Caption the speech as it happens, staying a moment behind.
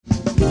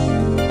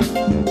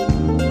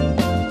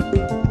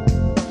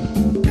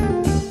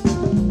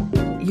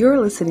You're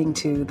listening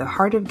to the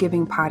Heart of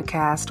Giving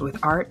podcast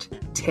with Art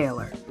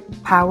Taylor,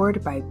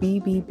 powered by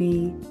bbbgive.org.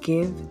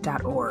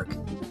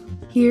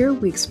 Here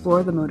we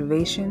explore the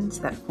motivations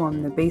that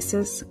form the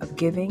basis of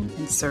giving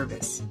and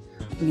service.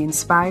 We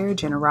inspire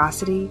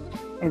generosity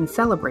and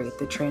celebrate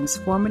the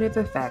transformative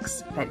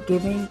effects that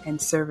giving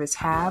and service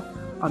have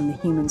on the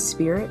human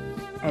spirit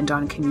and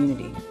on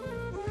community.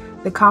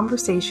 The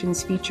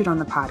conversations featured on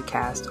the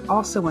podcast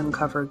also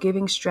uncover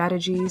giving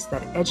strategies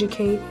that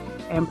educate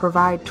and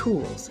provide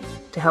tools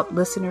to help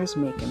listeners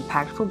make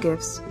impactful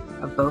gifts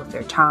of both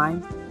their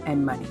time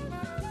and money.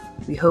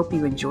 We hope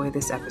you enjoy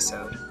this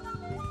episode.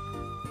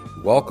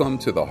 Welcome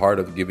to the Heart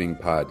of Giving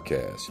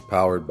podcast,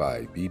 powered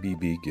by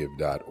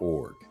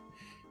bbbgive.org.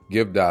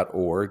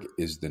 Give.org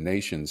is the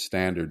nation's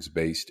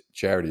standards-based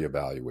charity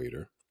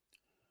evaluator,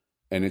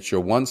 and it's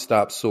your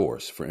one-stop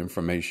source for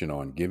information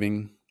on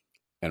giving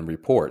and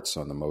reports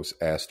on the most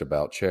asked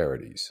about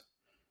charities.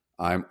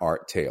 I'm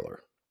Art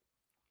Taylor.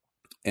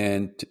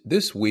 And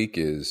this week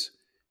is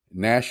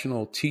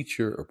National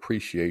Teacher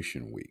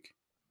Appreciation Week.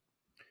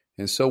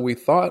 And so we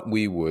thought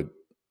we would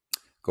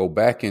go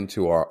back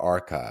into our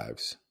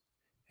archives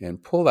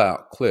and pull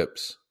out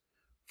clips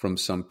from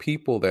some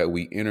people that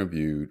we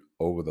interviewed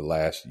over the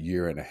last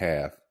year and a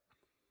half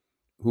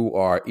who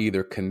are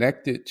either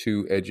connected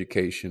to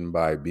education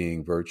by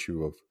being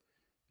virtue of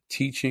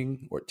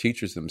teaching or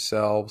teachers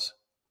themselves,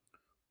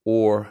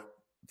 or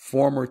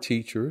former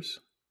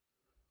teachers,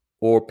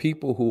 or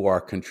people who are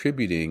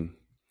contributing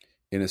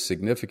in a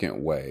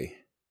significant way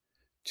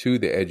to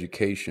the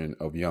education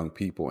of young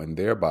people and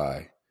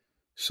thereby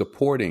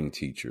supporting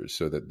teachers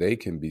so that they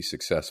can be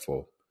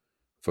successful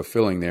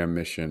fulfilling their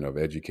mission of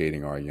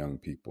educating our young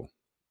people.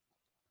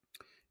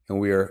 And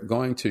we are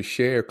going to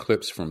share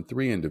clips from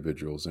three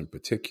individuals in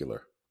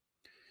particular.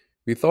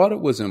 We thought it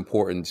was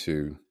important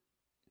to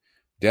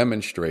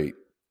demonstrate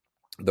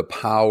the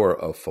power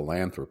of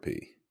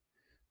philanthropy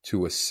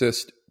to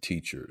assist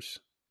teachers.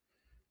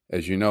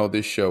 As you know,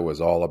 this show is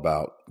all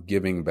about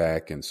giving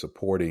back and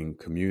supporting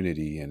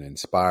community and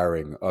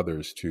inspiring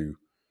others to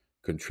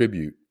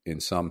contribute in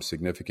some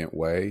significant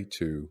way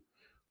to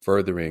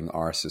furthering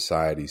our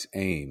society's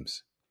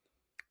aims.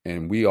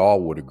 And we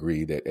all would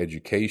agree that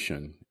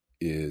education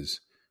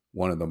is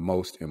one of the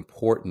most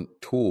important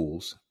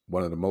tools,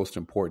 one of the most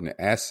important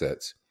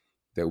assets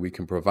that we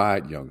can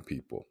provide young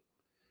people.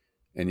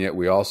 And yet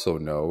we also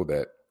know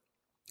that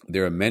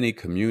there are many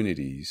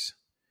communities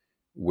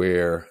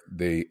where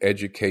the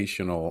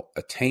educational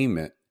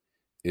attainment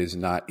is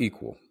not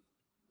equal.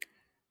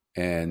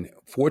 And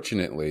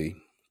fortunately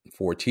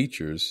for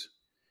teachers,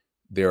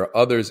 there are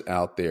others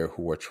out there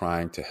who are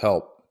trying to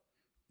help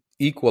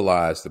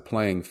equalize the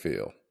playing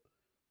field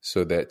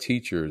so that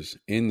teachers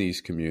in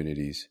these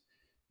communities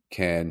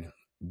can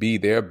be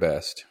their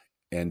best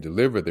and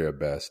deliver their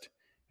best,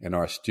 and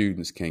our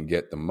students can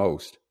get the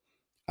most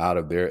out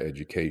of their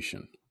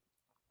education.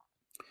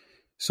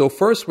 So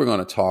first, we're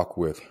going to talk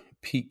with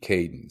Pete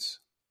Kadens.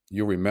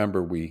 You'll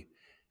remember we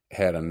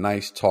had a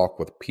nice talk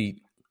with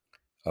Pete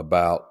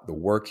about the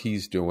work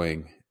he's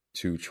doing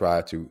to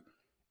try to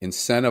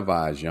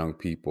incentivize young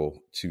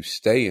people to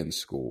stay in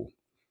school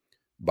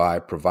by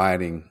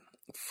providing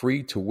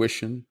free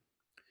tuition,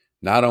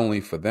 not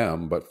only for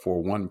them, but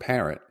for one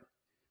parent,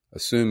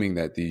 assuming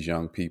that these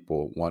young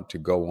people want to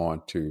go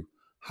on to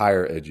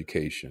higher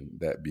education,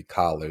 that be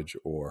college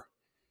or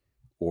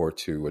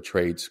to a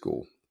trade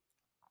school.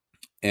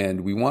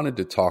 And we wanted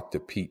to talk to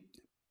Pete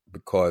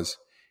because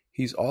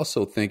he's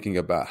also thinking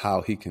about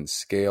how he can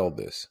scale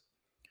this.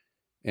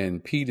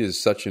 And Pete is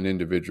such an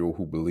individual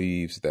who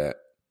believes that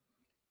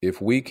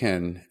if we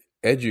can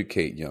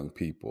educate young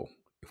people,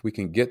 if we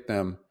can get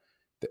them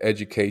the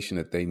education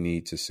that they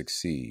need to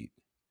succeed,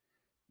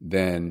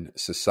 then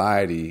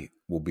society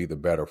will be the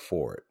better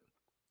for it.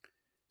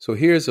 So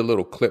here's a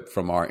little clip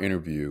from our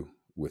interview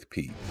with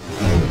Pete.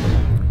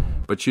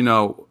 But you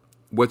know,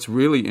 what's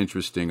really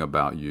interesting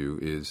about you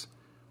is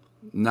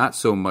not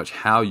so much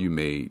how you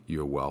made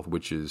your wealth,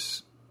 which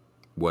is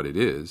what it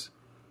is,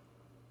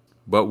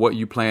 but what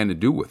you plan to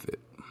do with it.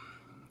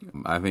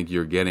 I think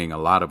you're getting a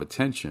lot of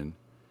attention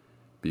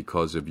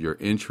because of your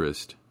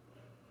interest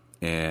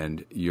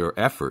and your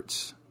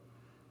efforts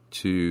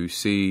to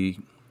see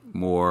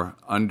more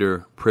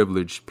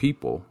underprivileged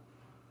people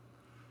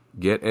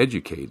get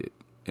educated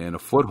and a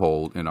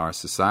foothold in our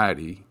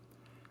society.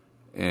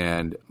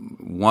 And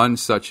one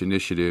such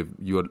initiative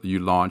you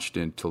launched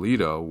in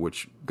Toledo,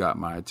 which got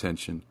my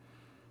attention,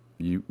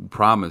 you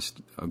promised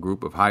a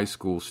group of high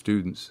school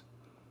students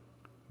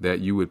that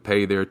you would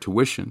pay their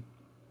tuition,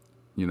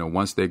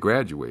 once they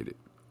graduated.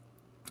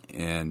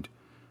 And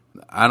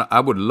I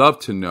would love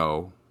to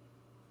know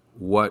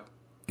what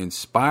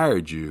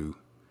inspired you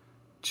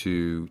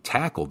to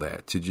tackle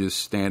that, to just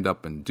stand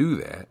up and do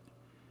that.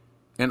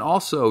 And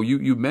also,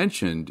 you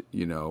mentioned,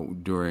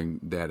 during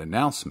that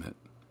announcement,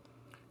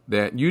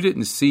 that you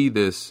didn't see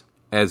this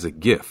as a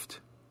gift.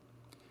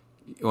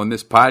 On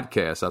this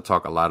podcast, I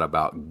talk a lot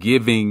about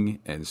giving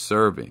and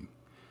serving.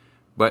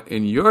 But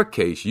in your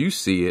case, you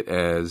see it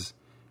as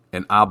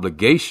an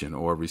obligation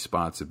or a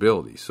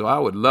responsibility. So I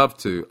would love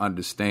to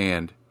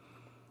understand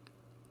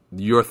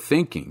your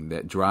thinking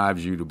that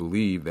drives you to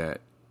believe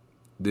that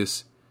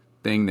this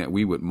thing that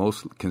we would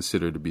most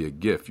consider to be a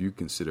gift, you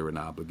consider an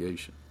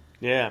obligation.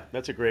 Yeah,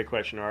 that's a great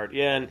question, Art.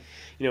 Yeah,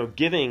 and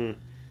giving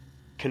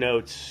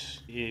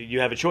connotes you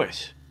have a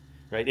choice,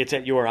 right? It's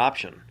at your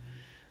option.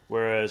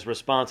 Whereas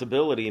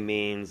responsibility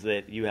means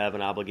that you have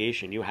an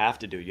obligation. You have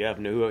to do.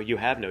 You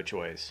have no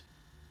choice.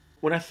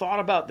 When I thought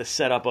about the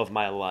setup of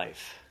my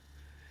life,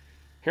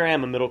 here I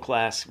am, a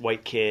middle-class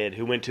white kid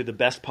who went to the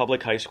best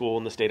public high school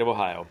in the state of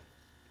Ohio,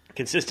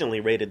 consistently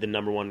rated the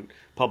number one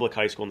public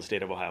high school in the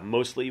state of Ohio,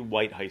 mostly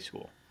white high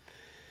school.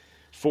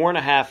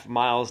 4.5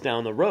 miles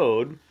down the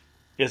road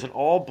is an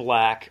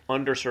all-black,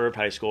 underserved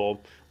high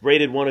school,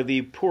 rated one of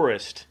the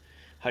poorest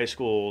high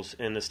schools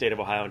in the state of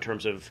Ohio in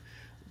terms of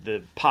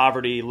the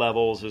poverty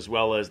levels as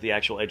well as the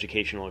actual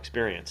educational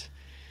experience.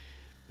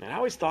 And I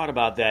always thought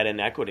about that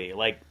inequity.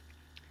 Like,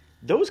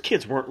 those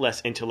kids weren't less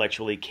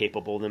intellectually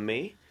capable than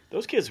me.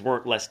 Those kids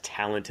weren't less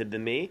talented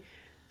than me.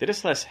 They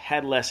just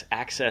had less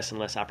access and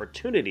less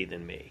opportunity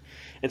than me.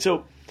 And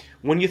so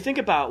when you think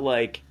about,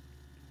 like,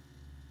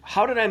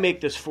 how did I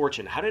make this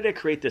fortune? How did I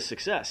create this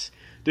success?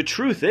 The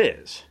truth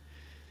is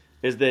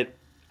that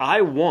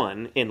I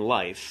won in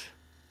life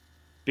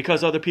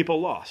because other people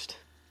lost.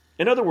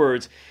 In other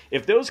words,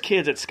 if those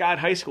kids at Scott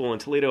High School in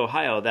Toledo,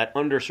 Ohio, that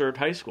underserved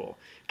high school,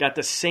 got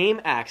the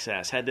same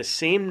access, had the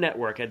same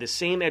network, had the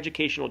same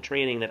educational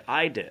training that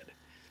I did,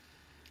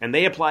 and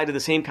they applied to the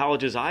same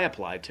colleges I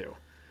applied to,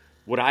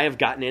 would I have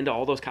gotten into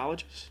all those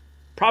colleges?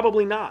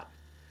 Probably not.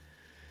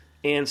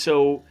 And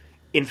so,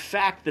 in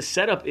fact, the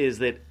setup is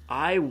that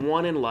I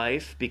won in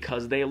life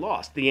because they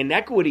lost. The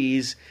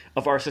inequities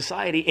of our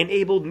society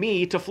enabled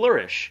me to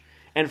flourish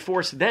and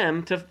forced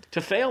them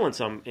to fail in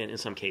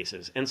some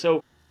cases. And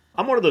so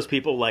I'm one of those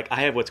people, like,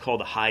 I have what's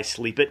called a high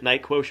sleep at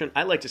night quotient.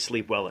 I like to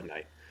sleep well at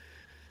night.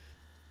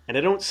 And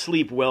I don't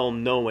sleep well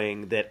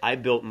knowing that I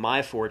built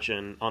my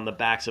fortune on the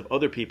backs of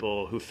other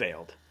people who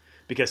failed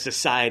because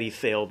society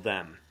failed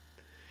them.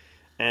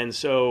 And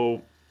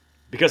so,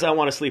 because I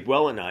want to sleep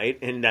well at night,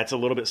 and that's a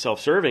little bit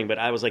self-serving, but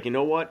I was like, you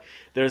know what?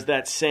 There's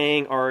that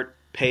saying, Art,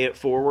 pay it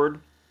forward.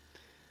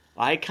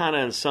 I kind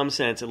of, in some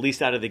sense, at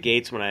least out of the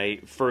gates when I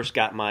first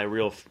got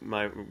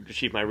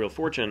achieved my real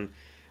fortune,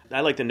 I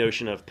like the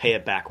notion of pay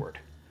it backward.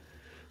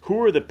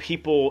 Who are the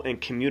people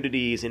and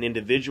communities and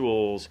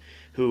individuals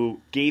who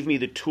gave me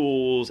the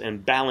tools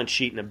and balance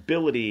sheet and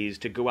abilities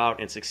to go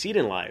out and succeed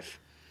in life?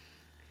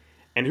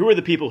 And who are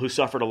the people who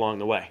suffered along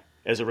the way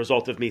as a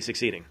result of me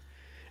succeeding?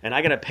 And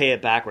I got to pay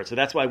it backwards. So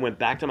that's why I went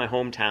back to my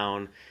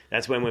hometown.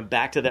 That's why I went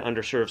back to the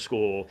underserved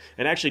school.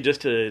 And actually,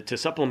 just to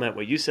supplement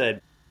what you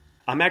said,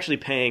 I'm actually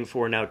paying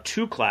for now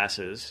 2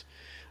 classes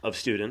of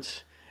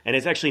students. And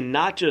it's actually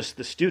not just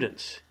the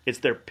students, it's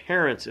their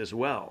parents as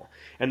well.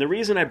 And the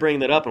reason I bring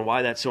that up and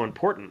why that's so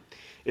important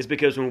is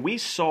because when we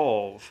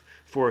solve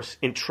for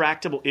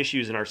intractable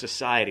issues in our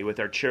society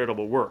with our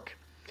charitable work,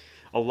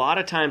 a lot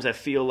of times I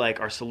feel like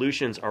our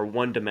solutions are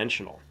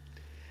one-dimensional.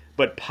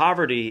 But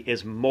poverty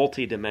is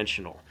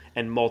multidimensional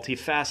and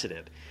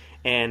multifaceted.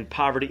 And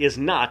poverty is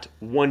not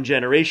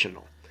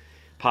one-generational.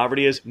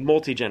 Poverty is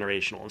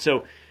multi-generational. And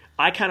so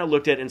I kind of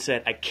looked at it and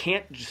said, I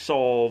can't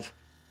solve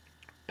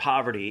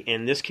poverty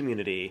in this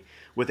community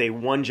with a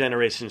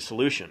one-generation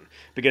solution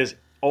because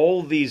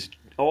all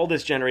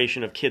this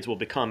generation of kids will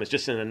become is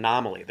just an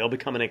anomaly. They'll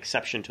become an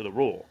exception to the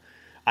rule.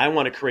 I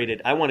wanted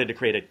to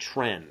create a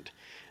trend.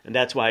 And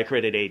that's why I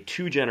created a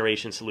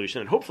 2-generation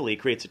solution and hopefully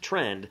creates a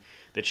trend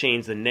that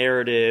changes the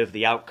narrative,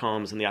 the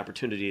outcomes, and the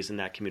opportunities in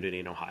that community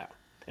in Ohio.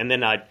 And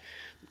then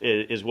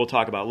as we'll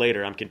talk about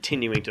later, I'm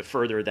continuing to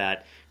further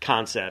that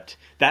concept.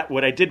 That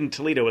what I did in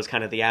Toledo was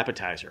kind of the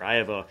appetizer. I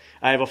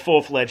have a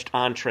full-fledged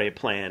entree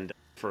planned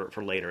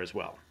for later as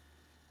well.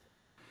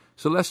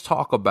 So let's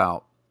talk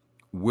about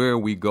where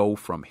we go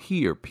from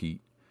here,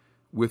 Pete,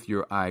 with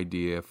your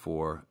idea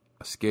for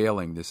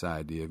scaling this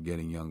idea of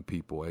getting young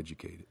people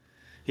educated.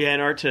 Yeah,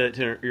 and Art,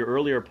 to your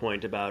earlier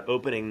point about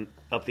opening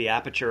up the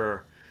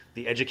aperture,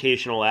 the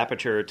educational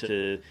aperture,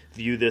 to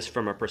view this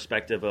from a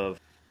perspective of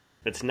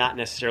it's not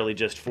necessarily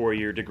just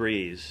 4-year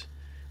degrees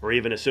or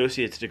even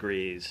associate's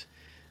degrees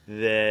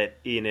that,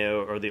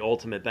 are the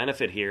ultimate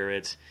benefit here.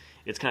 It's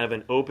kind of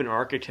an open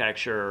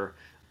architecture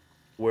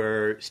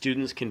where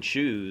students can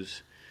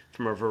choose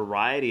from a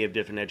variety of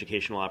different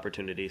educational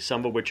opportunities,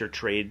 some of which are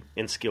trade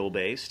and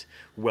skill-based,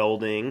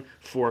 welding,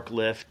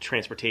 forklift,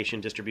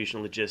 transportation,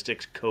 distribution,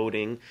 logistics,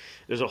 coding.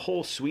 There's a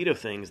whole suite of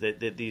things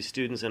that these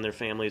students and their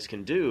families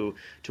can do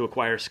to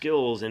acquire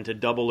skills and to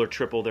double or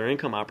triple their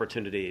income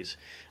opportunities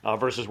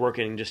versus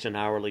working just an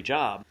hourly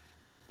job.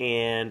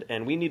 And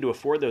we need to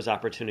afford those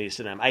opportunities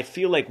to them. I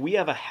feel like we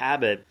have a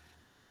habit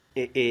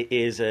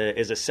is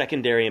a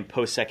secondary and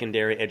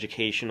post-secondary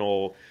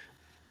educational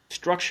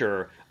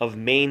structure of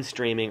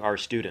mainstreaming our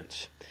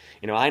students.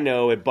 I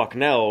know at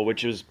Bucknell,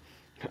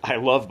 I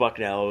love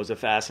Bucknell. It was a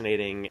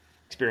fascinating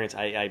experience.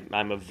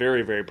 I'm a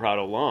very, very proud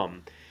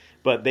alum.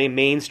 but they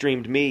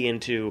mainstreamed me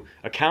into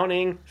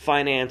accounting,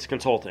 finance,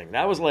 consulting.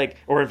 That was like,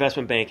 or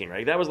investment banking,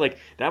 right? That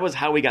was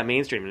how we got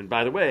mainstreamed. And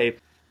by the way,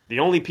 the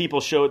only people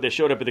that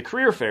showed up at the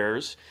career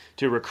fairs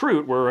to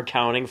recruit were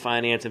accounting,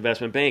 finance,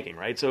 investment banking,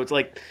 right? So it's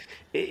like,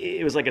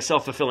 it was like a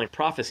self-fulfilling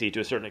prophecy to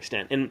a certain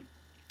extent. And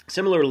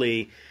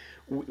similarly,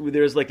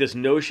 there's like this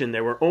notion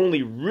that we're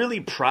only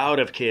really proud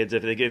of kids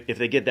if they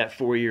get that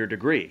 4-year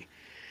degree.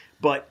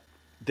 But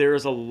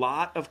there's a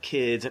lot of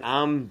kids, and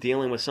I'm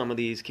dealing with some of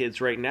these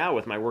kids right now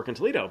with my work in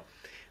Toledo.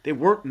 They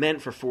weren't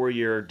meant for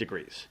 4-year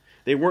degrees.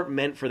 They weren't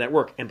meant for that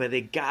work. But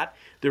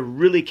they're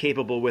really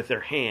capable with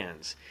their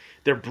hands.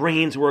 Their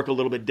brains work a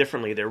little bit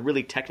differently. They're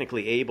really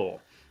technically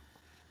able.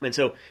 And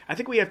so I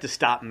think we have to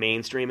stop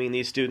mainstreaming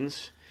these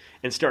students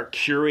and start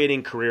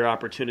curating career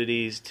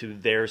opportunities to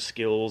their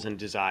skills and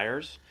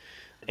desires,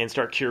 and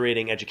start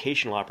curating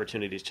educational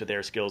opportunities to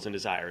their skills and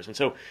desires. And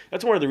so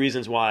that's one of the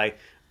reasons why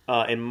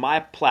in my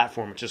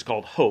platform, which is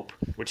called HOPE,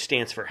 which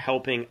stands for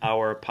Helping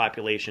Our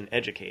Population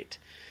Educate.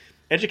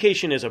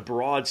 Education is a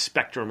broad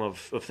spectrum of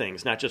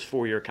things, not just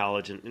 4-year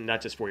college and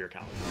not just 4-year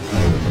college.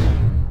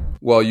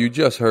 Well, you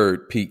just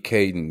heard Pete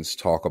Kadens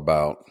talk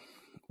about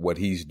what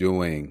he's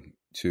doing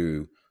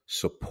to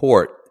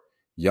support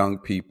young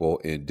people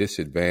in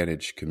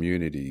disadvantaged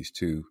communities,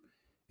 to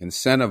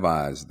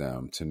incentivize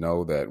them to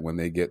know that when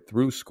they get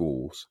through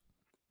schools,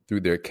 through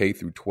their K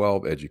through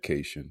 12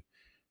 education,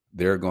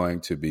 there are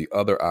going to be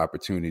other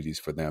opportunities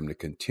for them to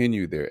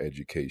continue their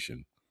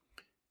education.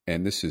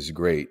 And this is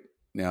great.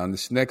 Now, in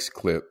this next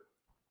clip,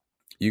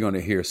 you're going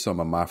to hear some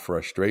of my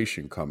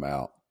frustration come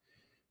out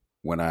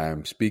when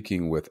I'm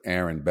speaking with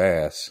Aaron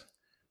Bass,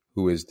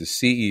 who is the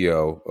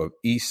CEO of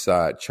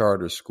Eastside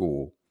Charter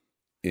School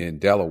in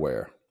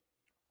Delaware.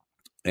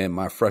 And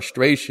my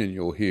frustration,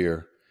 you'll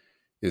hear,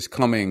 is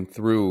coming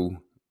through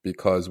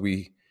because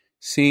we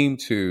seem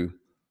to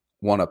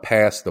want to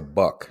pass the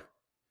buck,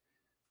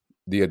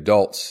 the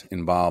adults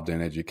involved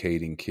in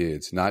educating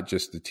kids, not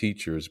just the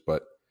teachers,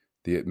 but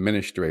the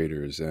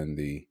administrators and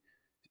the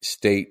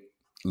state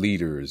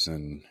leaders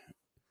and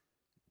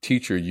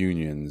teacher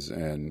unions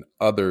and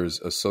others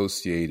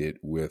associated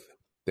with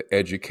the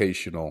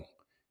educational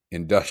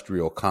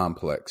industrial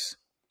complex.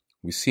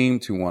 We seem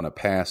to want to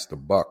pass the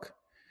buck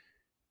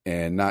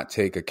and not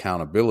take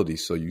accountability.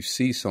 So you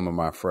see some of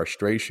my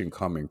frustration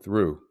coming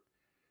through.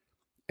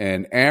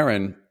 And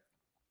Aaron,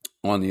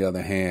 on the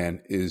other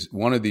hand, is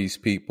one of these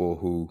people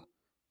who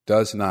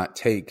does not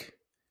take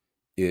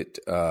it.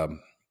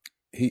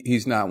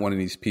 He's not one of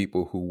these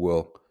people who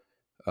will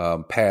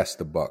pass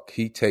the buck.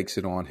 He takes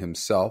it on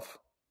himself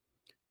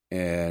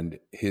and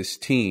his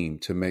team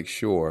to make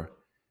sure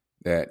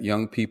that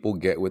young people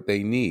get what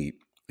they need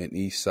in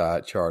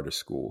Eastside Charter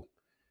School.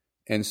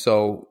 And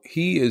so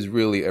he is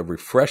really a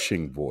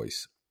refreshing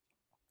voice,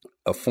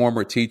 a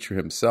former teacher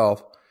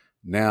himself,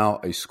 now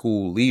a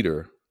school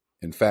leader,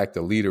 in fact,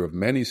 a leader of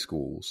many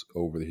schools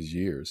over his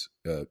years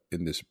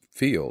in this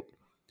field.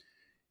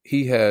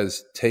 He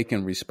has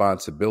taken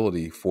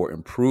responsibility for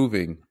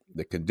improving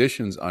the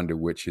conditions under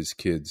which his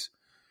kids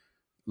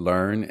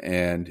learn,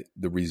 and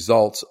the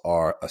results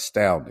are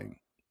astounding.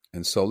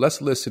 And so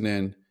let's listen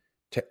in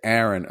to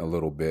Aaron a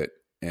little bit,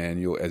 and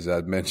you'll, as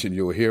I mentioned,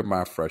 you'll hear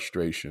my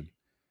frustration.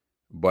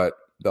 But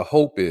the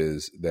hope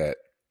is that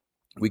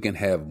we can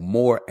have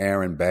more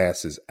Aaron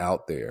Basses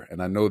out there,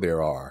 and I know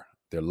there are.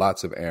 There are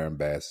lots of Aaron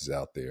Basses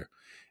out there,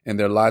 and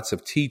there are lots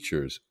of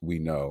teachers we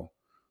know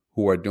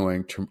who are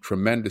doing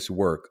tremendous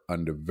work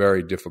under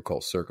very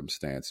difficult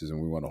circumstances, and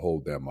we want to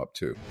hold them up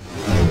too.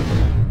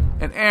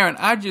 And Aaron,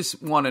 I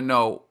just want to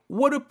know,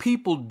 what are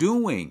people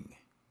doing?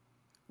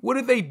 What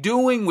are they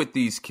doing with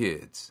these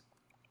kids?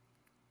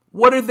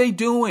 What are they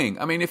doing?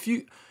 I mean, if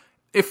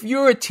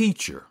you're a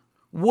teacher,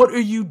 what are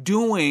you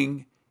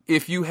doing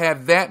if you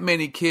have that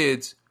many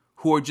kids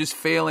who are just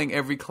failing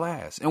every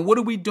class? And what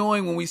are we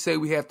doing when we say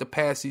we have to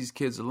pass these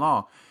kids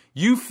along?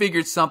 You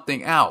figured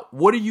something out.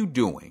 What are you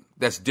doing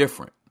that's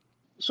different?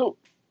 So,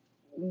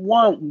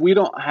 one, we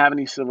don't have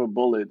any silver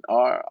bullet.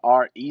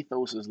 Our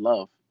ethos is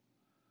love.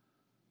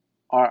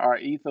 Our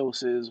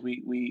ethos is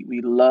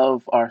we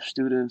love our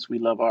students, we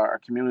love our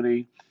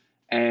community,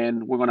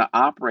 and we're going to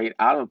operate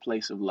out of a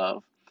place of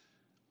love,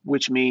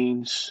 which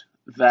means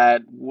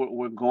that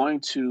we're going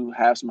to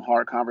have some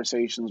hard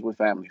conversations with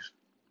families.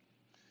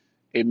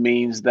 It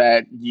means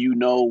that,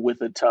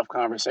 with a tough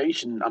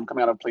conversation, I'm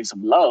coming out of a place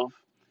of love,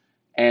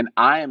 and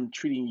I am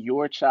treating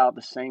your child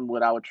the same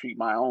way I would treat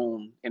my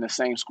own in the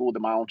same school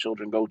that my own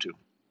children go to.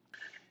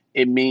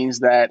 It means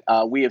that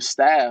we have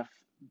staff.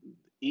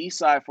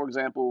 Eastside, for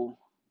example,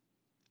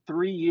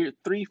 4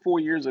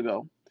 years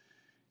ago,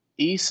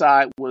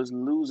 Eastside was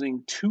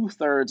losing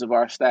 2/3 of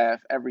our staff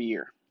every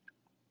year.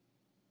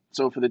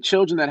 So for the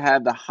children that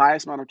had the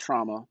highest amount of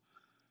trauma,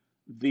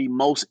 the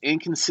most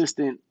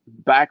inconsistent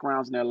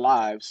backgrounds in their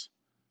lives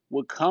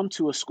would come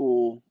to a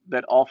school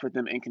that offered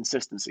them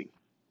inconsistency.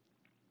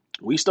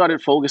 We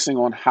started focusing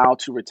on how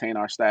to retain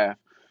our staff.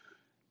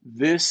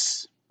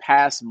 This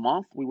past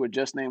month, we were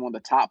just named one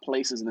of the top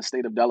places in the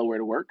state of Delaware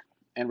to work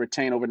and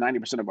retain over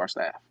 90% of our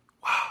staff.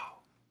 Wow.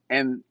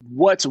 And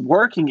what's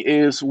working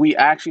is we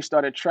actually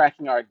started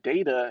tracking our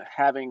data,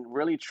 having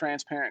really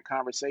transparent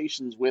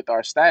conversations with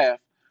our staff.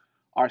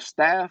 Our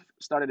staff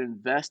started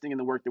investing in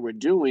the work that we're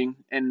doing,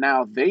 and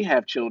now they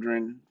have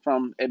children,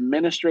 from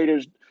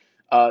administrators,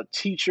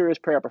 teachers,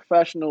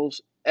 paraprofessionals.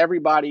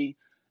 Everybody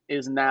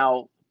is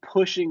now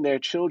pushing their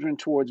children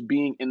towards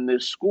being in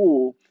this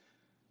school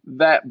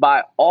that,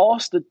 by all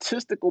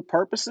statistical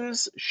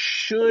purposes,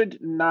 should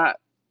not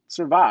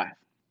survive.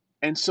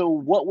 And so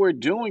what we're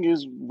doing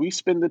is we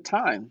spend the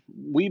time,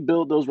 we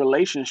build those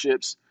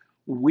relationships,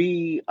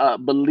 we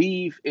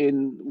believe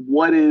in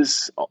what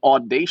is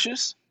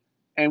audacious,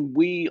 and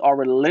we are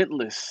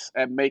relentless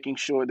at making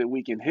sure that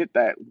we can hit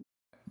that.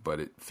 But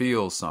it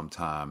feels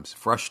sometimes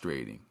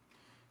frustrating,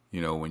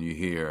 when you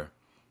hear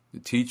the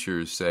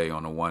teachers say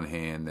on the one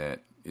hand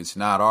that it's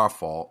not our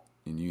fault,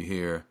 and you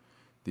hear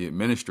the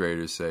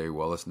administrators say,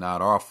 well, it's not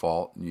our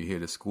fault. And you hear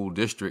the school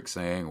district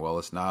saying, well,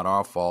 it's not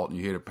our fault. And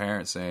you hear the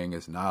parents saying,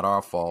 it's not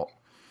our fault.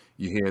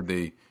 You hear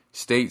the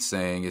state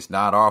saying, it's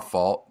not our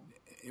fault.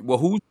 Well,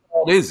 whose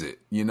fault is it?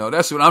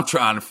 That's what I'm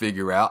trying to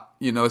figure out.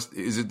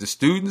 Is it the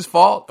student's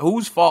fault?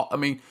 Whose fault? I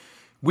mean,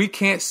 we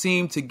can't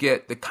seem to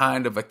get the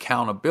kind of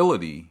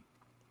accountability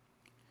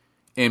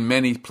in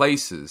many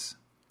places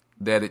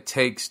that it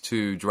takes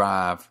to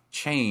drive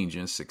change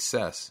and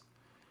success.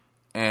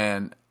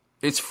 And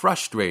it's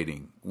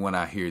frustrating when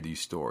I hear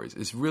these stories.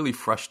 It's really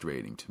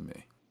frustrating to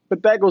me.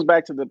 But that goes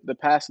back to the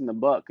passing the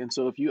buck. And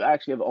so if you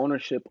actually have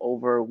ownership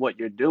over what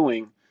you're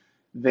doing,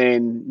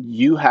 then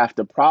you have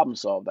to problem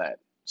solve that.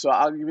 So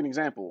I'll give you an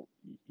example.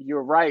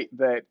 You're right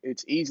that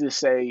it's easy to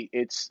say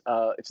it's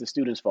the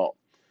student's fault.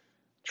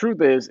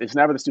 Truth is, it's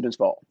never the student's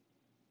fault.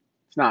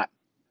 It's not.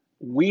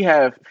 We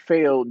have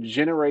failed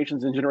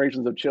generations and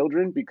generations of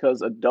children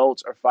because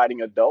adults are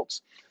fighting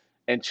adults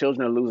and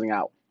children are losing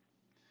out.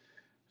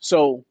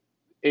 So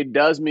it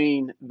does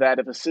mean that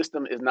if a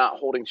system is not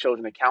holding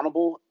children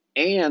accountable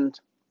and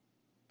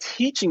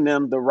teaching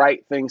them the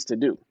right things to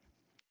do,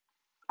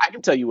 I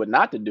can tell you what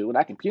not to do and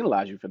I can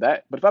penalize you for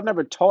that. But if I've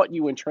never taught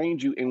you and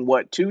trained you in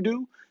what to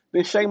do,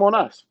 then shame on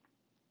us.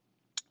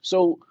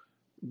 So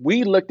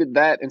we looked at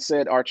that and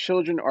said, our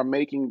children are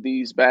making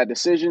these bad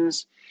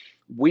decisions.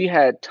 We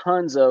had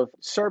tons of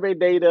survey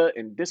data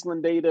and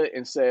discipline data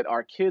and said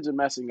our kids are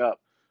messing up.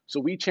 So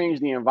we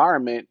changed the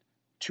environment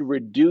to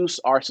reduce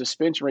our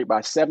suspension rate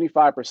by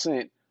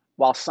 75%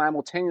 while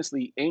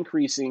simultaneously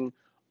increasing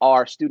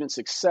our student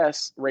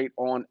success rate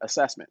on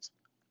assessments.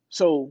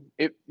 So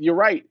if you're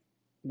right,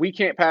 we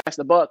can't pass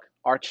the buck.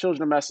 Our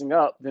children are messing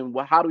up. Then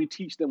how do we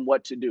teach them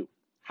what to do?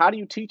 How do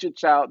you teach a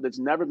child that's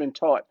never been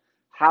taught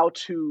how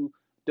to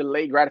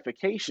delay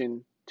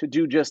gratification to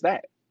do just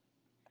that?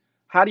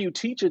 How do you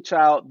teach a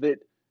child that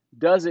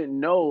doesn't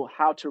know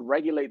how to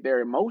regulate their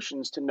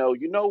emotions to know,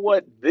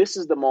 what, this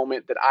is the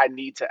moment that I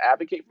need to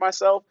advocate for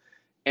myself,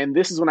 and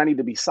this is when I need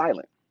to be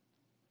silent,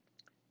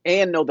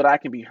 and know that I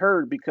can be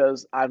heard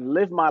because I've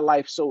lived my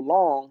life so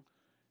long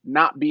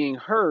not being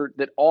heard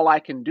that all I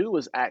can do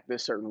is act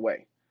this certain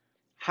way?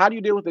 How do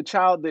you deal with a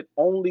child that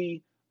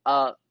only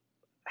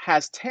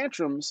has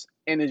tantrums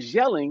and is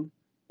yelling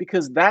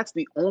because that's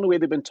the only way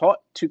they've been taught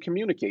to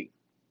communicate?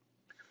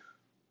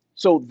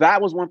 So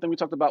that was one thing we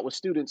talked about with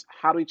students.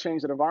 How do we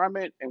change the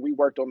environment? And we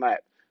worked on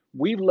that.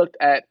 We've looked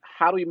at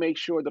how do we make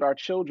sure that our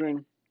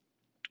children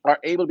are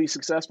able to be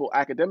successful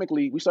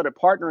academically. We started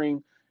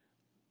partnering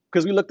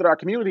because we looked at our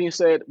community and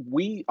said,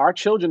 our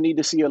children need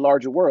to see a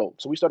larger world.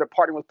 So we started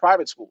partnering with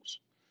private schools.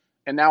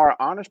 And now our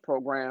honors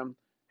program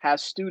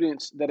has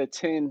students that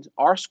attend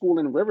our school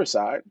in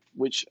Riverside,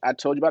 which I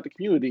told you about the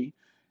community.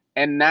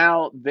 And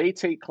now they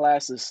take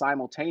classes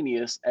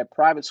simultaneous at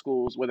private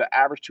schools where the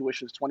average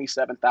tuition is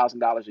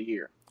 $27,000 a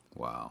year.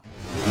 Wow.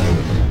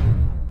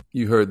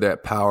 You heard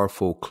that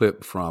powerful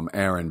clip from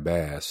Aaron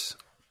Bass.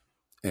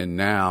 And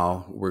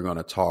now we're going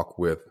to talk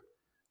with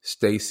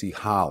Stacey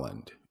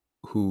Holland,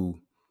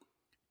 who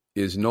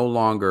is no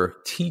longer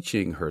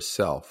teaching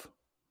herself,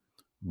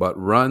 but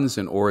runs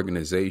an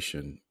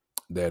organization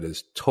that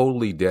is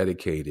totally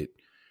dedicated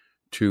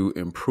to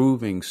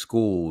improving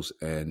schools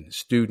and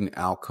student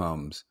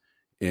outcomes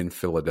in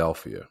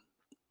Philadelphia.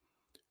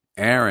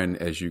 Aaron,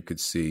 as you could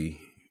see,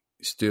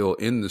 still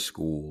in the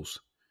schools,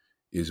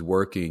 is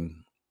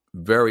working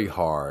very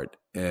hard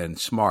and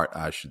smart,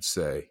 I should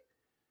say,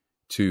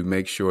 to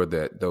make sure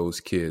that those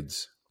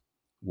kids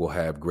will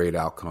have great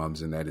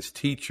outcomes and that his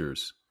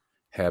teachers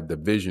have the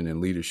vision and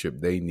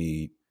leadership they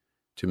need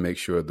to make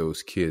sure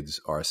those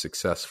kids are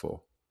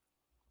successful.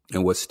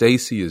 And what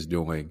Stacey is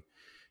doing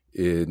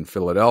in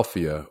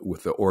Philadelphia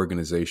with the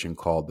organization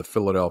called the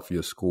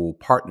Philadelphia School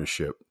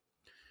Partnership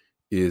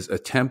is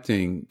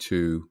attempting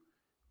to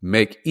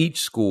make each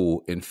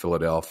school in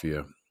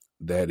Philadelphia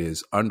that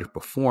is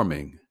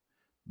underperforming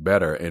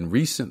better. And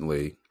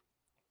recently,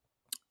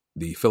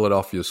 the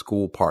Philadelphia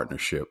School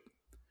Partnership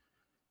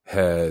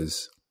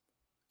has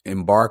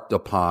embarked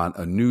upon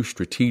a new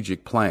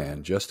strategic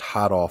plan, just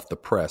hot off the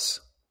press,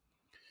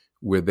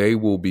 where they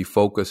will be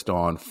focused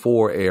on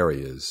 4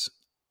 areas: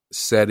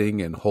 setting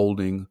and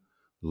holding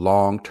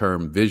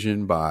long-term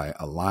vision by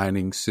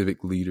aligning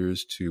civic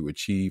leaders to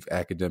achieve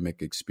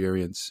academic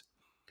experience,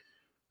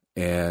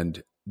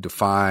 and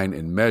define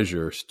and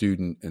measure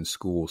student and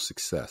school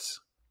success.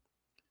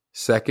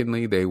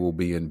 Secondly, they will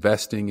be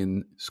investing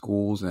in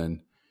schools and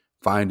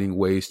finding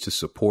ways to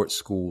support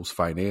schools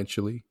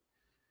financially.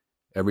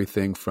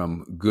 Everything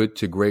from good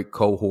to great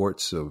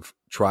cohorts of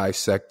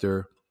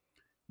tri-sector,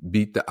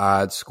 beat the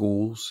odds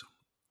schools,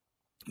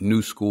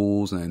 new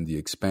schools, and the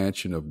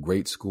expansion of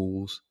great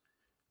schools,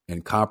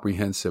 and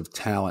comprehensive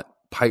talent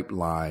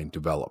pipeline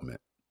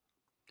development.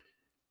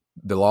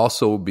 They'll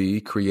also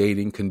be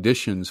creating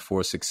conditions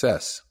for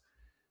success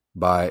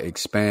by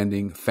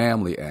expanding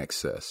family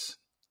access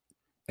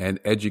and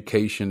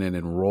education and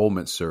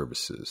enrollment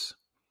services.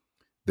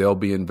 They'll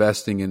be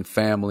investing in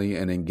family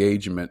and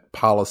engagement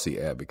policy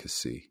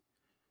advocacy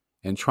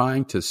and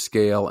trying to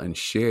scale and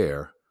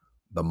share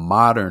the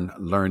modern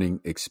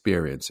learning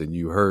experience. And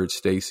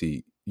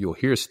you'll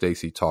hear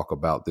Stacy talk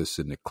about this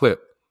in the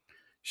clip.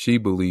 She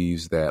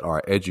believes that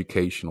our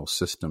educational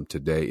system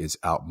today is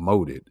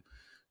outmoded.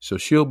 So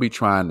she'll be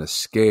trying to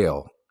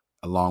scale,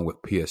 along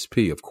with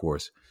PSP, of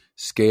course,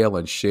 scale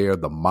and share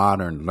the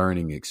modern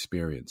learning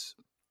experience.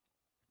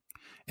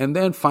 And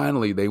then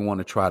finally, they want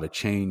to try to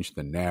change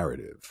the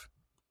narrative.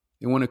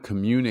 They want to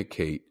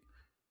communicate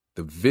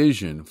the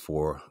vision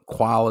for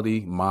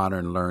quality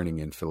modern learning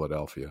in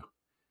Philadelphia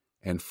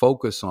and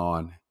focus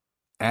on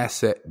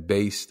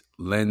asset-based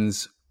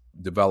lens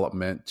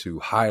development to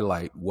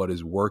highlight what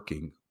is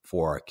working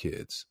for our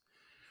kids.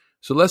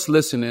 So let's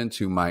listen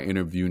into my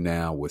interview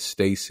now with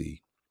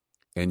Stacy,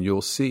 and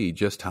you'll see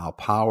just how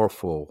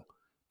powerful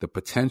the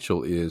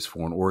potential is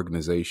for an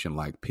organization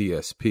like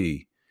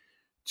PSP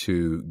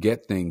to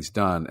get things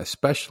done,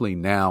 especially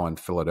now in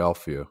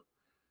Philadelphia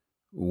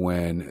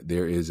when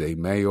there is a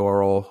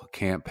mayoral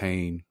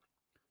campaign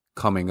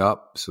coming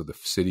up. So the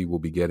city will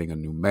be getting a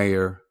new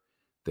mayor.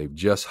 They've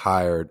just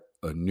hired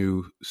a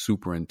new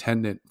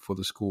superintendent for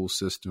the school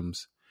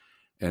systems.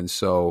 And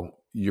so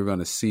you're going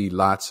to see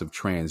lots of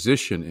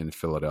transition in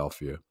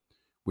Philadelphia,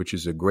 which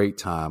is a great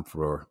time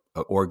for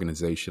an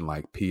organization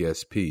like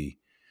PSP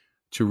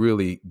to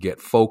really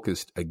get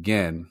focused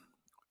again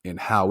in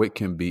how it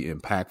can be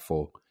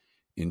impactful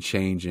in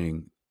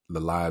changing the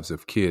lives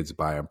of kids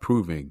by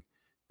improving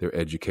their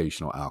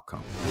educational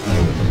outcomes.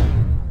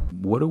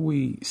 What are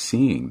we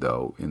seeing,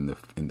 though, in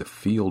the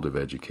field of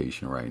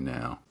education right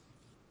now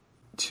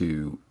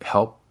to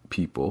help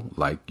people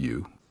like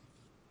you,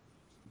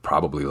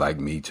 probably like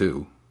me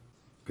too,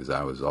 because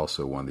I was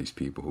also one of these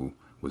people who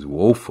was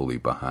woefully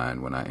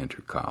behind when I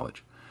entered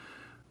college?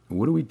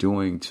 What are we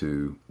doing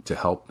to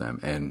help them?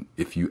 And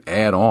if you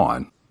add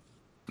on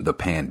the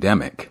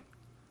pandemic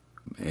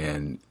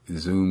and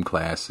Zoom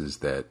classes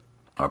that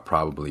are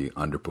probably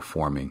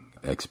underperforming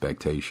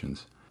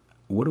expectations,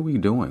 what are we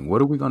doing?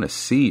 What are we going to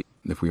see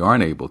if we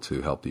aren't able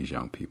to help these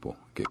young people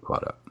get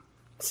caught up?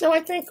 So I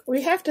think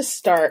we have to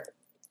start,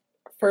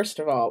 first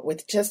of all,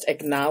 with just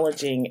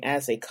acknowledging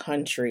as a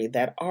country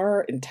that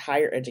our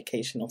entire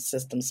educational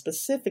system,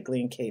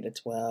 specifically in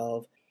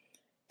K-12,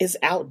 is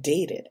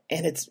outdated.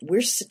 And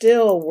we're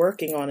still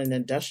working on an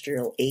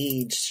industrial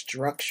age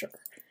structure,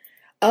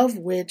 of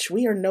which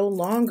we are no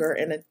longer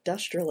an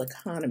industrial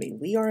economy.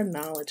 We are a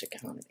knowledge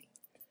economy.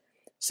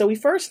 So we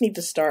first need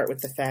to start with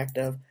the fact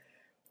of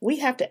we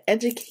have to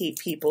educate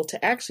people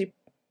to actually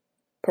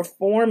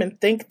perform and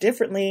think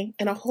differently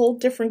in a whole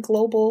different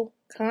global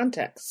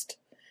context.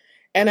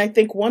 And I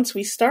think once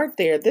we start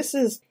there,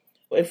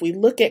 if we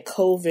look at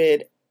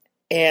COVID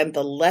and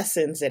the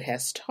lessons it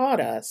has taught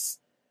us,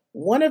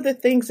 one of the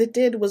things it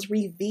did was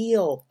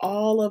reveal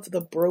all of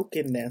the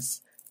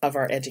brokenness of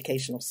our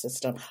educational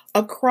system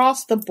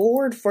across the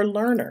board for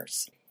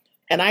learners.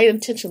 And I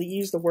intentionally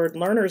use the word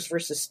learners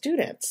versus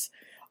students.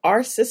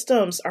 Our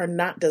systems are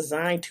not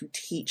designed to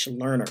teach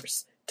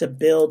learners, to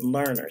build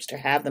learners, to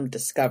have them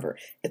discover.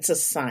 It's a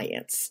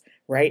science,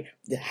 right?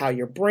 How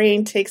your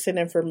brain takes in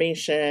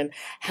information,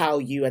 how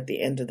you, at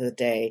the end of the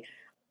day,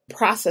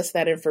 process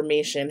that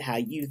information, how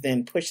you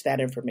then push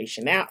that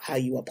information out, how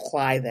you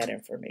apply that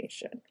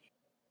information.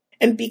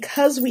 And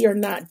because we are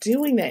not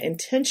doing that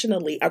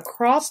intentionally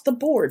across the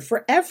board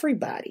for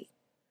everybody,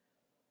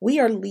 we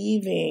are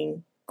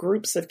leaving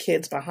groups of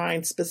kids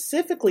behind,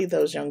 specifically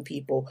those young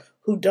people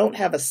who don't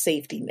have a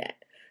safety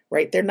net,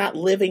 right? They're not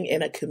living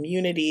in a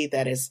community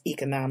that is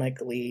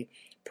economically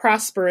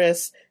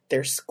prosperous.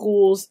 Their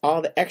schools,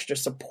 all the extra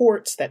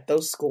supports that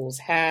those schools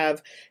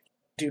have,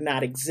 do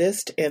not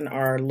exist in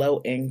our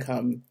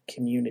low-income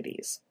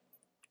communities,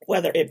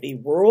 whether it be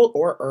rural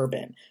or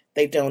urban.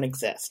 They don't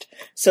exist.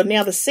 So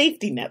now the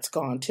safety net's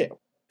gone too.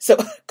 So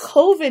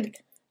COVID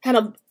kind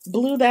of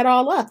blew that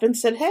all up and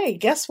said, hey,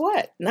 guess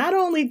what? Not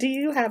only do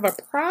you have a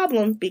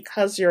problem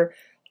because your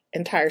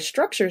entire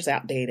structure is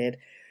outdated,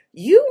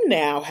 you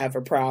now have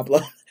a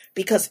problem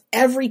because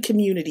every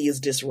community is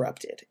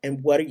disrupted.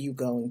 And what are you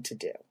going to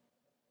do?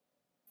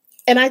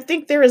 And I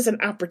think there is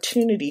an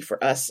opportunity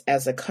for us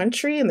as a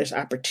country, and there's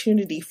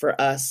opportunity for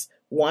us,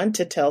 one,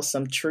 to tell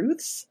some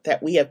truths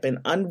that we have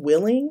been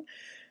unwilling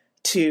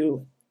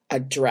to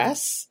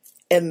address,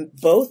 and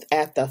both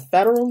at the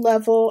federal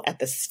level, at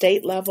the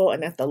state level,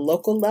 and at the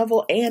local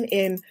level, and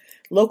in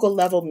local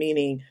level,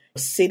 meaning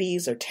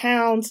cities or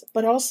towns,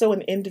 but also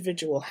in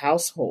individual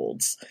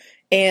households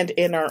and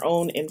in our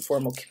own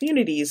informal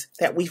communities,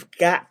 that we've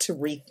got to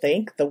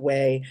rethink the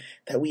way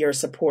that we are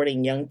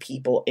supporting young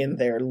people in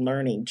their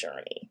learning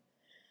journey.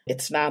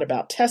 It's not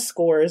about test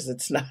scores.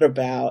 It's not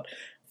about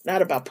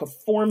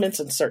performance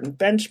and certain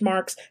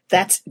benchmarks.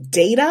 That's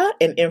data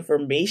and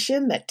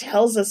information that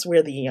tells us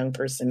where the young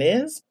person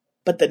is.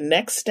 But the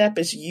next step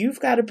is you've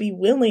got to be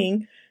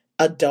willing,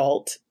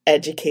 adult,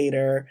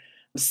 educator,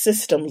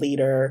 system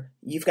leader,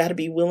 you've got to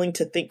be willing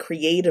to think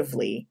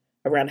creatively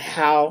around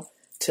how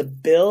to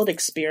build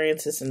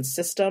experiences and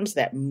systems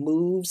that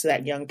moves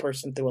that young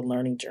person through a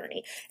learning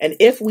journey. And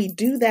if we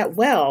do that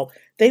well,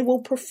 they will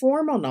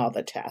perform on all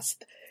the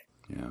tests.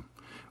 Yeah.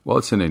 Well,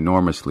 it's an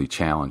enormously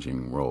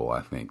challenging role,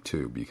 I think,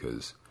 too,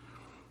 because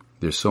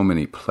there's so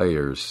many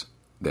players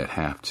that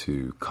have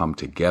to come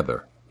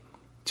together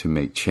to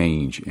make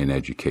change in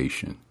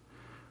education.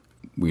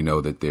 We know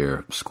that there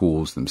are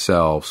schools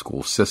themselves,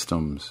 school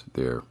systems,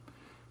 there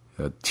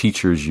are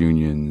teachers'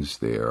 unions,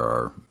 there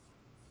are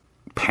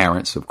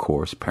parents, of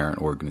course, parent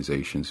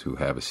organizations who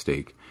have a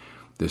stake.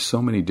 There's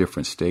so many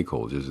different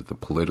stakeholders. There's the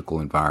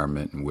political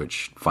environment in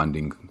which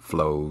funding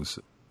flows.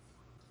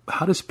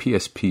 How does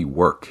PSP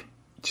work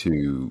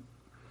to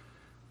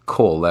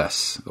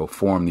coalesce or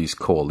form these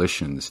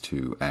coalitions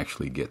to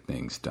actually get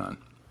things done?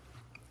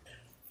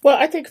 Well,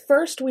 I think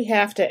first we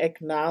have to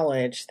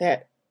acknowledge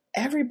that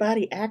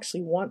everybody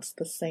actually wants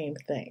the same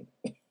thing.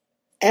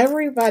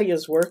 Everybody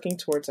is working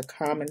towards a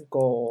common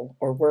goal,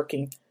 or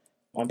working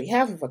on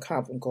behalf of a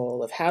common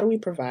goal of how do we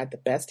provide the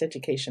best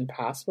education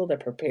possible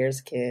that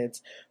prepares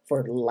kids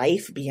for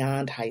life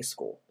beyond high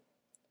school.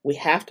 We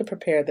have to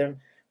prepare them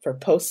for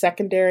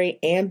post-secondary,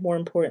 and more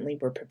importantly,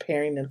 we're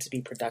preparing them to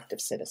be productive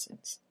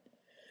citizens.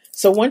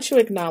 So once you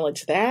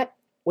acknowledge that,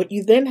 what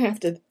you then have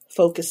to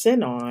focus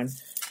in on,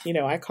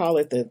 I call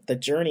it the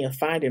journey of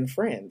finding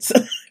friends.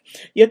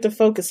 You have to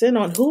focus in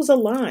on who's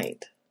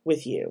aligned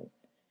with you.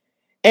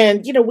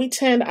 And,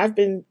 I've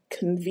been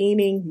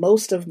convening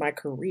most of my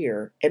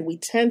career, and we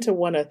tend to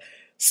want to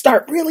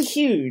start really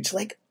huge.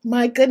 Like,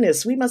 my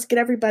goodness, we must get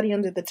everybody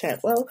under the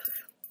tent. Well,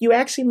 you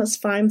actually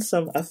must find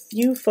a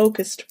few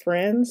focused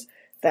friends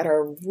that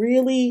are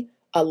really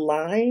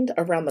aligned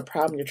around the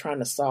problem you're trying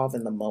to solve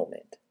in the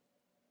moment.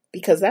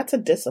 Because that's a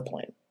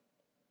discipline.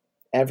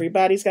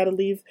 Everybody's got to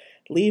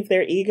leave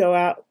their ego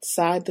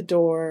outside the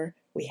door.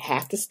 We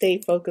have to stay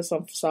focused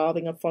on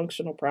solving a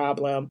functional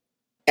problem.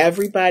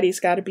 Everybody's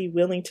got to be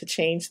willing to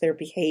change their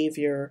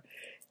behavior,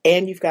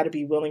 and you've got to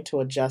be willing to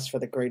adjust for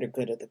the greater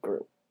good of the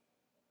group.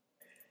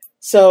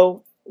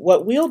 So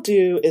what we'll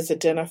do is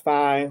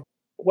identify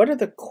what are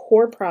the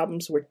core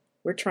problems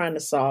we're trying to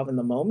solve in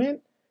the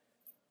moment.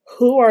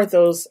 Who are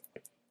those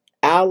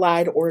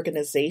allied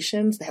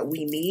organizations that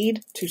we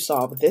need to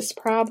solve this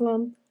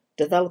problem?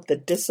 Develop the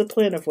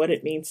discipline of what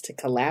it means to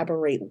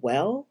collaborate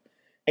well.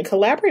 And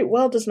collaborate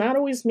well does not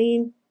always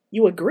mean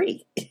you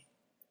agree.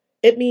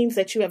 It means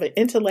that you have an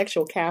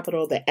intellectual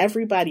capital that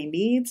everybody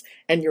needs,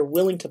 and you're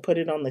willing to put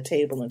it on the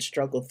table and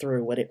struggle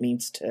through what it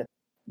means to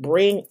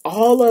bring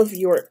all of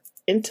your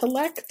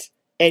intellect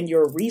and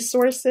your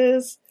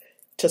resources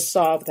to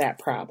solve that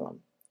problem.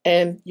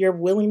 And you're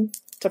willing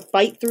to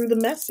fight through the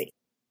messy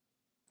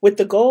with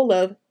the goal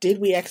of, did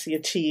we actually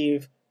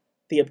achieve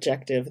the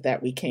objective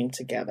that we came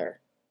together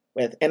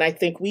with? And I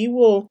think we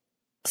will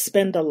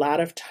spend a lot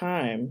of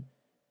time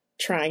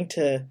trying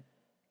to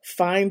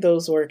find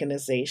those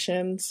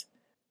organizations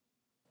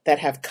that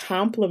have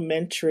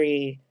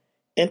complementary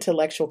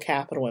intellectual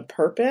capital and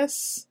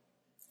purpose,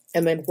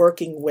 and then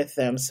working with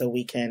them so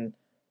we can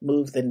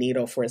move the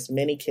needle for as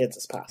many kids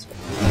as possible.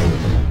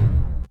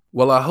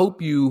 Well, I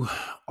hope you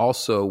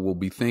also will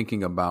be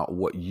thinking about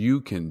what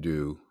you can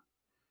do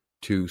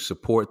to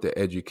support the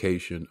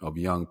education of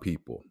young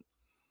people.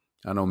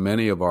 I know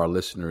many of our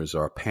listeners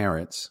are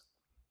parents.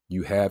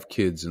 You have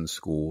kids in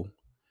school.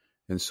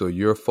 And so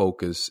your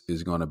focus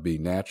is going to be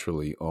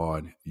naturally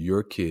on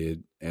your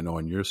kid and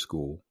on your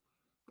school,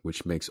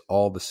 which makes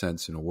all the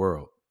sense in the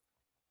world.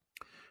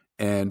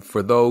 And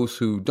for those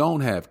who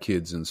don't have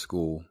kids in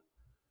school,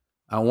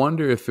 I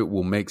wonder if it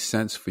will make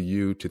sense for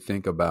you to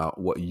think about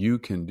what you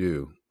can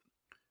do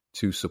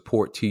to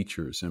support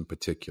teachers in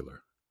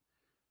particular.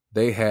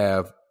 They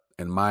have,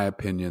 in my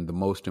opinion, the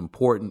most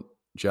important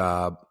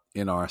job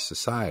in our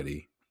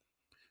society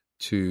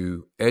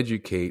to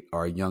educate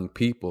our young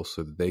people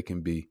so that they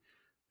can be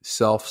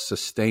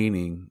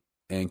self-sustaining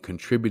and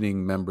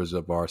contributing members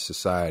of our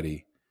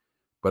society,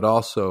 but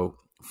also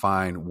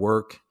find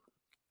work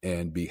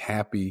and be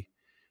happy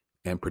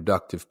and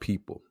productive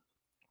people,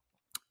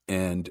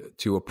 and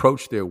to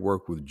approach their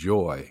work with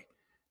joy,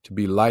 to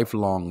be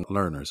lifelong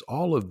learners.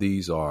 All of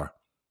these are,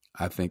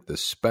 I think, the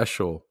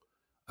special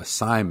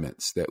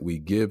assignments that we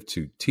give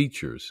to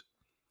teachers.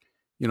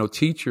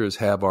 Teachers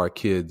have our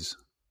kids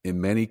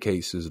in many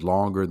cases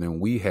longer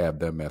than we have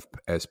them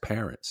as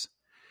parents.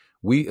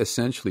 we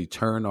essentially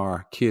turn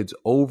our kids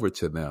over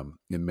to them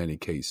in many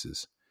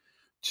cases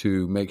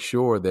to make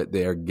sure that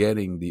they are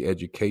getting the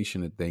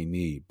education that they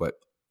need. But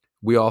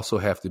we also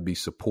have to be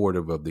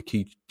supportive of the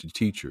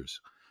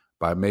teachers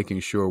by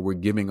making sure we're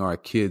giving our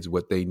kids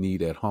what they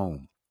need at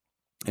home.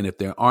 And if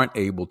they aren't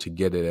able to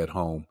get it at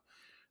home,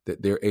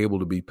 that they're able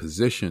to be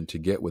positioned to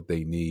get what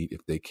they need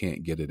if they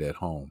can't get it at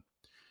home.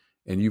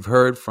 And you've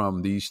heard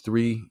from these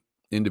three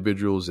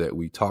individuals that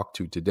we talked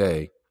to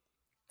today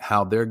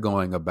how they're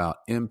going about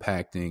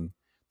impacting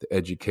the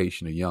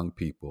education of young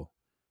people.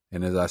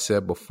 And as I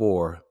said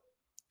before,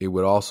 it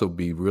would also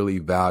be really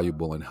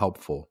valuable and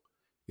helpful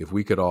if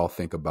we could all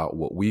think about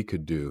what we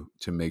could do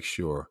to make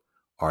sure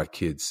our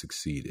kids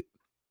succeeded.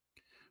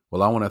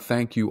 Well, I want to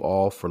thank you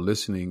all for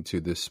listening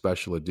to this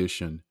special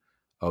edition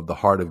of the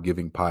Heart of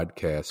Giving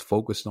podcast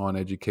focused on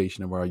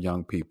education of our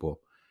young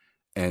people,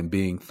 and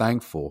being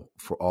thankful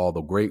for all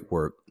the great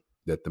work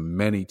that the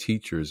many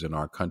teachers in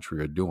our country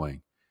are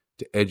doing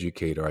to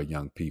educate our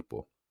young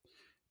people.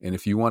 And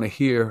if you want to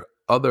hear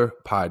other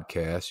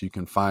podcasts, you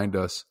can find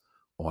us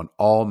on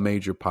all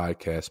major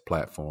podcast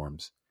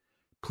platforms.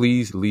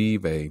 Please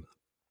leave a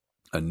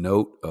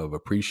note of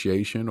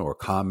appreciation or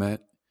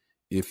comment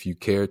if you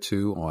care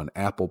to on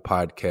Apple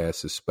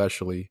Podcasts,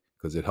 especially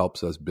because it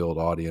helps us build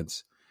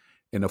audience.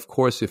 And of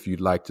course, if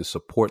you'd like to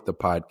support the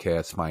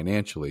podcast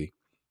financially,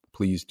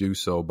 please do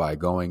so by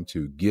going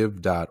to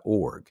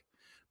give.org.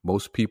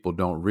 Most people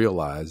don't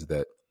realize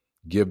that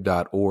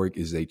give.org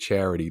is a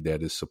charity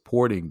that is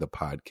supporting the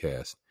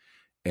podcast,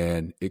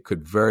 and it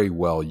could very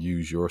well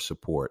use your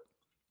support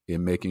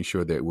in making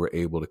sure that we're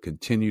able to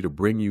continue to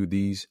bring you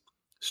these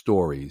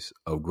stories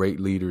of great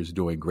leaders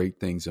doing great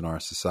things in our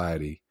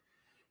society,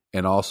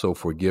 and also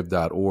for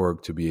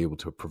give.org to be able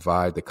to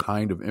provide the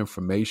kind of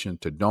information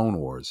to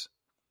donors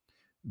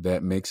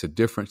that makes a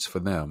difference for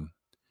them,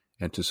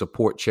 and to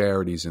support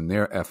charities in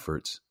their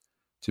efforts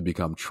to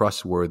become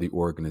trustworthy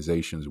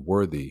organizations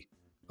worthy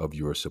of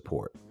your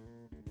support.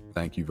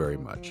 Thank you very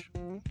much.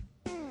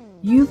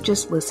 You've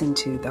just listened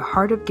to the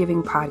Heart of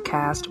Giving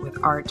podcast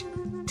with Art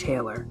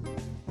Taylor.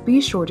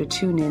 Be sure to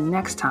tune in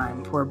next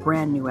time for a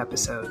brand new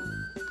episode.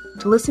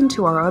 To listen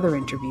to our other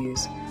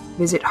interviews,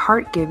 visit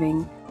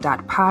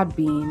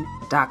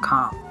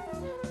heartgiving.podbean.com.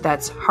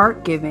 That's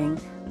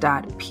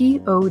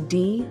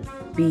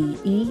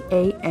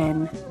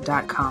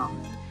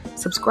heartgiving.podbean.com.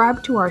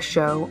 Subscribe to our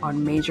show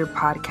on major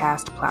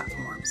podcast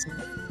platforms.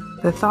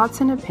 The thoughts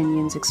and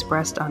opinions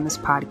expressed on this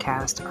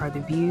podcast are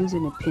the views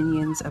and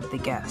opinions of the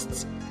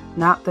guests,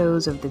 not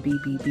those of the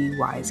BBB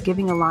Wise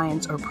Giving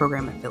Alliance or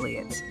program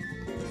affiliates.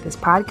 This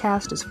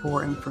podcast is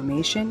for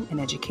information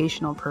and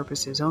educational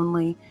purposes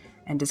only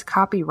and is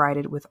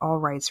copyrighted with all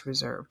rights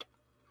reserved.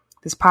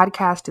 This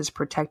podcast is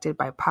protected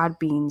by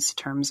Podbean's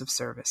terms of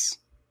service.